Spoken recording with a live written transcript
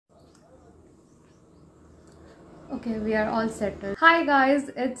Okay, we are all settled. Hi guys,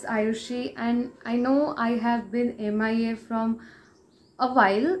 it's Ayushi and I know I have been MIA from a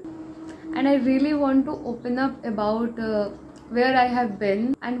while and I really want to open up about where I have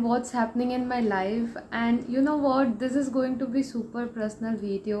been and what's happening in my life. And you know what, this is going to be super personal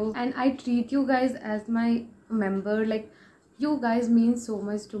video and I treat you guys as my member. Like, you guys mean so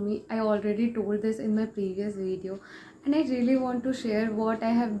much to me. I already told this in my previous video and I really want to share what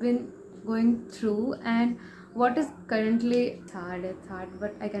I have been going through and what is currently. It's hard,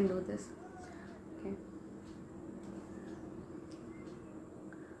 but I can do this. Okay.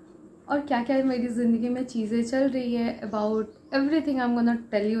 और क्या क्या मेरी ज़िंदगी में चीज़ें चल रही है, about everything I'm gonna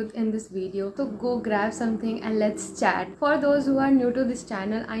tell you in this video. So go grab something and let's chat. For those who are new to this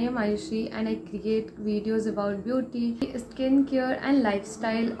channel, I am Ayushi and I create videos about beauty, skin care and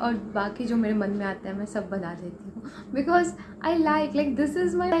lifestyle. और बाकी जो मेरे मन में आता है मैं सब बना देती हूँ because I like this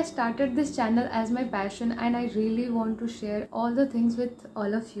is my, I started this channel as my passion and I really want to share all the things with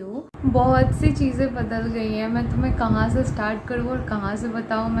all of you. बहुत सी चीज़ें बदल गई हैं, मैं तुम्हें कहाँ से स्टार्ट करूँ और कहाँ से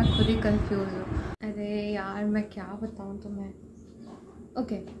बताऊँ, मैं खुद ही कंफ्यूज हूँ. अरे यार मैं क्या बताऊँ तुम्हें.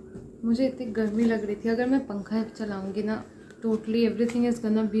 ओके, मुझे इतनी गर्मी लग रही थी. अगर मैं पंखा चलाऊँगी ना, totally everything is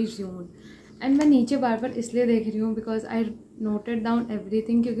गonna B ज़ूम्ड. And मैं नीचे बार बार इसलिए देख रही हूँ because I noted down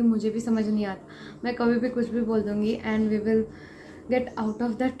everything, क्योंकि मुझे भी समझ नहीं आता. मैं कभी भी कुछ भी बोल दूँगी and we will get out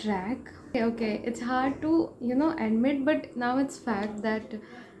of the track. Okay, it's hard to admit, but now it's fact that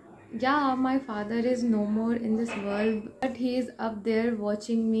yeah, my father is no more in this world, but he is up there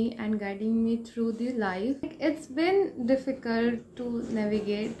watching me and guiding me through the life. It's been difficult to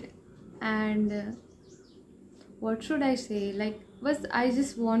navigate and what should I say, but I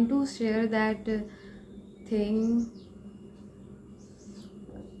just want to share that thing.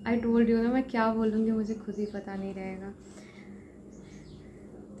 I told you ना, मैं क्या बोलूँगी मुझे खुद ही पता नहीं रहेगा.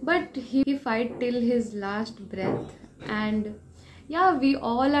 But he fight till his last breath and yeah, we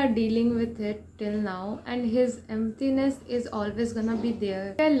all are dealing with it till now and his emptiness is always gonna be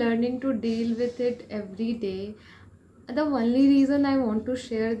there. We are learning to deal with it every day. The only reason I want to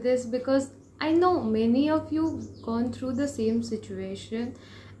share this because I know many of you gone through the same situation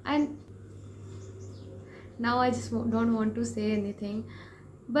and now I just don't want to say anything.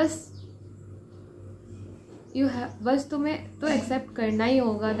 बस तुम्हें तो accept करना ही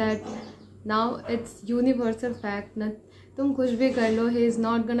होगा that now it's universal fact ना. तुम कुछ भी कर लो, he is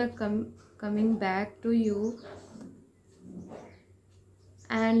not gonna coming back to you.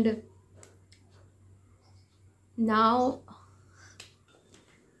 And now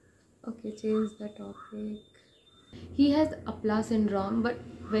okay, change the topic. He has अपला syndrome, but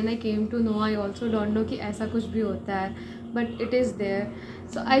when I came to know, I also don't know कि ऐसा कुछ भी होता है, but it is there.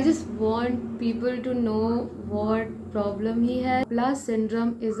 So I just want people to know what problem he has. Plus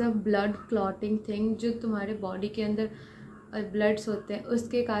syndrome is a blood clotting thing, जो तुम्हारे body के अंदर bloods होते हैं,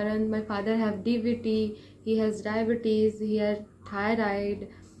 उसके कारण my father have DVT, he has diabetes, he has thyroid,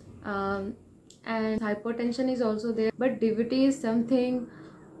 and hypertension is also there. But DVT is something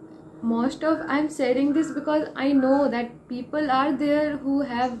I'm sharing this because I know that people are there who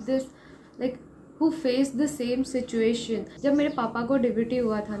have this, who face the same situation. जब मेरे पापा को DVT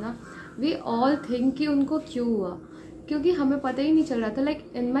हुआ था ना, we all think कि उनको क्यों हुआ, क्योंकि हमें पता ही नहीं चल रहा था. Like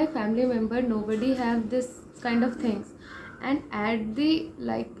in my family member nobody have this kind of things, and at the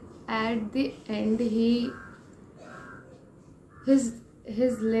end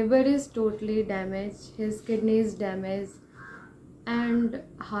his liver is totally damaged, his kidney is damaged and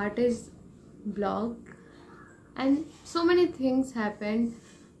heart is blocked and so many things happened.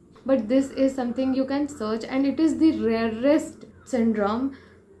 But this is something you can search and it is the rarest syndrome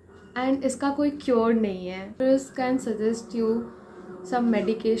and इसका कोई cure नहीं है. Doctors can suggest you some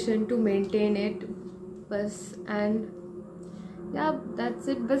medication to maintain it बस. and yeah, that's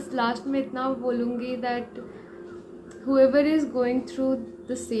it. बस last में इतना बोलूँगी that whoever is going through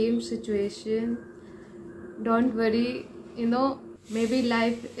the same situation, don't worry, maybe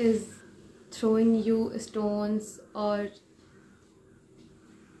life is throwing you stones or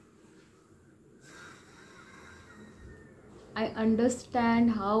I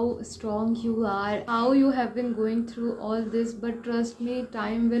understand how strong you are, how you have been going through all this, but trust me,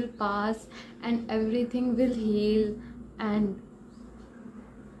 time will pass and everything will heal and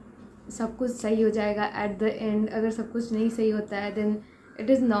सब कुछ सही हो जाएगा at the end. अगर सब कुछ नहीं सही होता है then it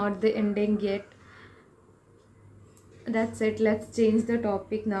is not the ending yet. That's it. Let's change the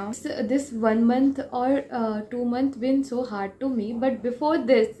topic now. So this 1 month or 2 months been so hard to me, but before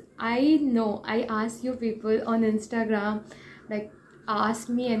this I know I asked you people on Instagram, like ask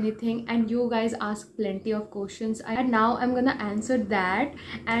me anything, and you guys ask plenty of questions, and now I'm gonna answer that,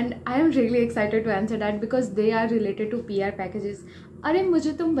 and I am really excited to answer that because they are related to PR packages. अरे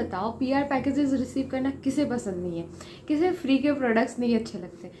मुझे तुम बताओ, PR packages receive करना किसे पसंद नहीं है? किसे फ्री के प्रोडक्ट्स नहीं अच्छे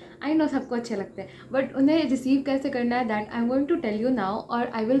लगते? आई नो सबको अच्छे लगते हैं, बट उन्हें रिसीव कैसे करना है that I am going to tell you now, और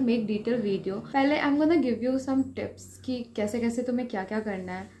I will make detail video. पहले I am gonna give you some tips कि कैसे कैसे तुम्हें क्या क्या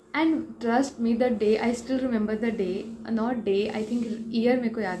करना है. And trust me, the day I still remember the day, not day, I think year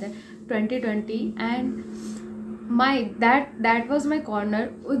मेरे को याद है, 2020, and my that was my corner.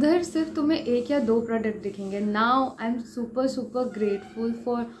 उधर सिर्फ तुम्हें 1 या 2 प्रोडक्ट दिखेंगे. Now I am super grateful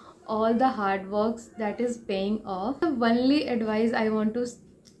for all the hard works that is paying off. The only advice I want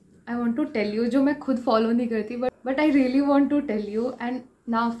to tell you, जो मैं खुद follow नहीं करती, but I really want to tell you, and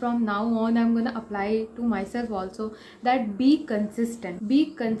now from now on I'm gonna apply to myself also, that be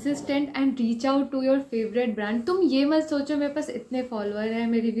consistent and reach out to your favorite brand. तुम ये मत सोचो मेरे पास इतने फॉलोअर हैं,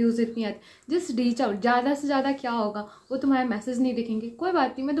 मेरी व्यूज़ इतनी आती, जस्ट रीच आउट. ज़्यादा से ज़्यादा क्या होगा, वो तुम्हारे मैसेज नहीं दिखेंगे, कोई बात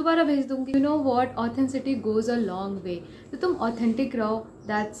नहीं, मैं दोबारा भेज दूंगी. You know what, authenticity goes a long way. तो तुम ऑथेंटिक रहो,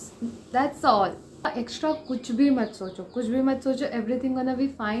 that's all. एक्स्ट्रा कुछ भी मत सोचो. Everything gonna be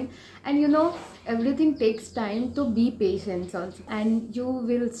fine, and you know everything takes time, तो be patient also, and you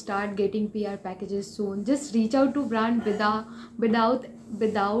will start getting PR packages soon. Just reach out to brand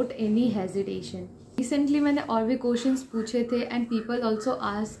without any hesitation. Recently मैंने और भी questions पूछे थे, and people also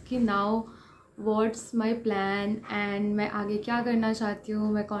ask कि now what's my plan, and मैं आगे क्या करना चाहती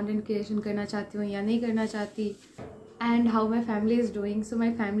हूँ, मैं content creation करना चाहती हूँ या नहीं करना चाहती, and how my family is doing. So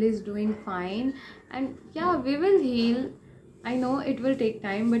my family is doing fine, and yeah, we will heal. I know it will take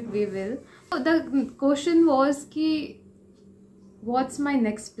time, but we will. So the question was कि what's my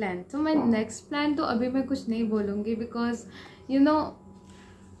next plan? So my next plan तो अभी मैं कुछ नहीं बोलूँगी, because you know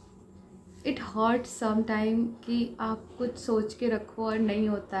it hurts sometime कि आप कुछ सोच के रखो और नहीं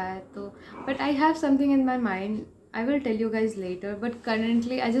होता है तो. But I have something in my mind. I will tell you guys later. But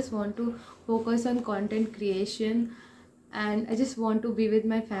currently I just want to focus on content creation, and I just want to be with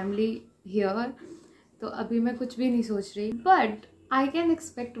my family here. तो अभी मैं कुछ भी नहीं सोच रही, but I can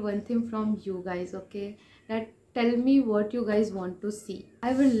expect one thing from you guys, okay? That tell me what you guys want to see.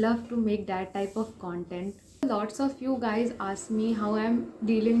 I will love to make that type of content. Lots of you guys ask me how I'm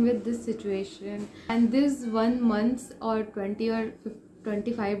dealing with this situation, and this 1 month or 20 or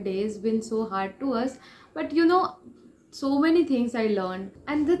 25 days been so hard to us, but you know so many things I learned,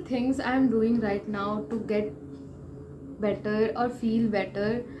 and the things I'm doing right now to get better or feel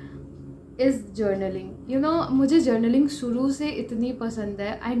better is journaling. You know मुझे journaling शुरू से इतनी पसंद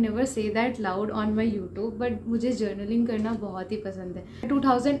है. I never say that loud on my YouTube, but मुझे journaling करना बहुत ही पसंद है.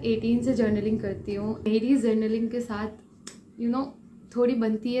 2018 से journaling करती हूँ. मेरी journaling के साथ you know थोड़ी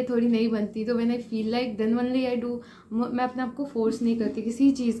बनती है, थोड़ी नहीं बनती, तो when I feel like then only I do. मैं अपने आप को force नहीं करती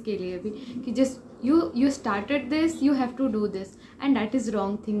किसी चीज़ के लिए भी कि just you started this, you have to do this, and that is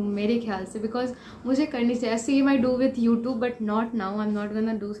wrong thing मेरे ख्याल से, because मुझे करनी चाहिए. Same I do with YouTube, but not now. I'm not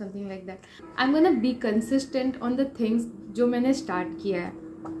gonna do something like that. I'm gonna be consistent on the things जो मैंने start किया है.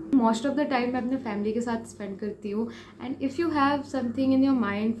 Most of the time मैं अपने family के साथ spend करती हूँ, and if you have something in your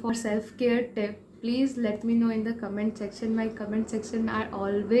mind for self care tip, please let me know in the comment section. My comment section are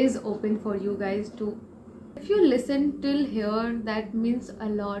always open for you guys to. If you listen till here, that means a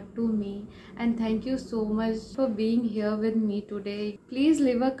lot to me, and thank you so much for being here with me today. Please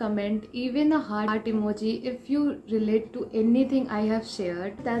leave a comment, even a heart emoji, if you relate to anything I have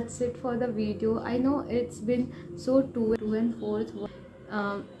shared. That's it for the video. I know it's been so to and forth.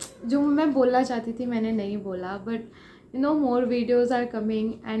 जो मैं बोलना चाहती थी मैंने नहीं बोला, but you know more videos are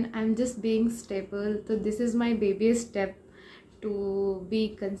coming, and I'm just being stable. So this is my baby step to be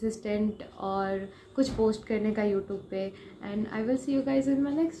consistent और कुछ पोस्ट करने का यूट्यूब पे. And I will see you guys in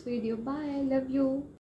my next video. Bye. Love you.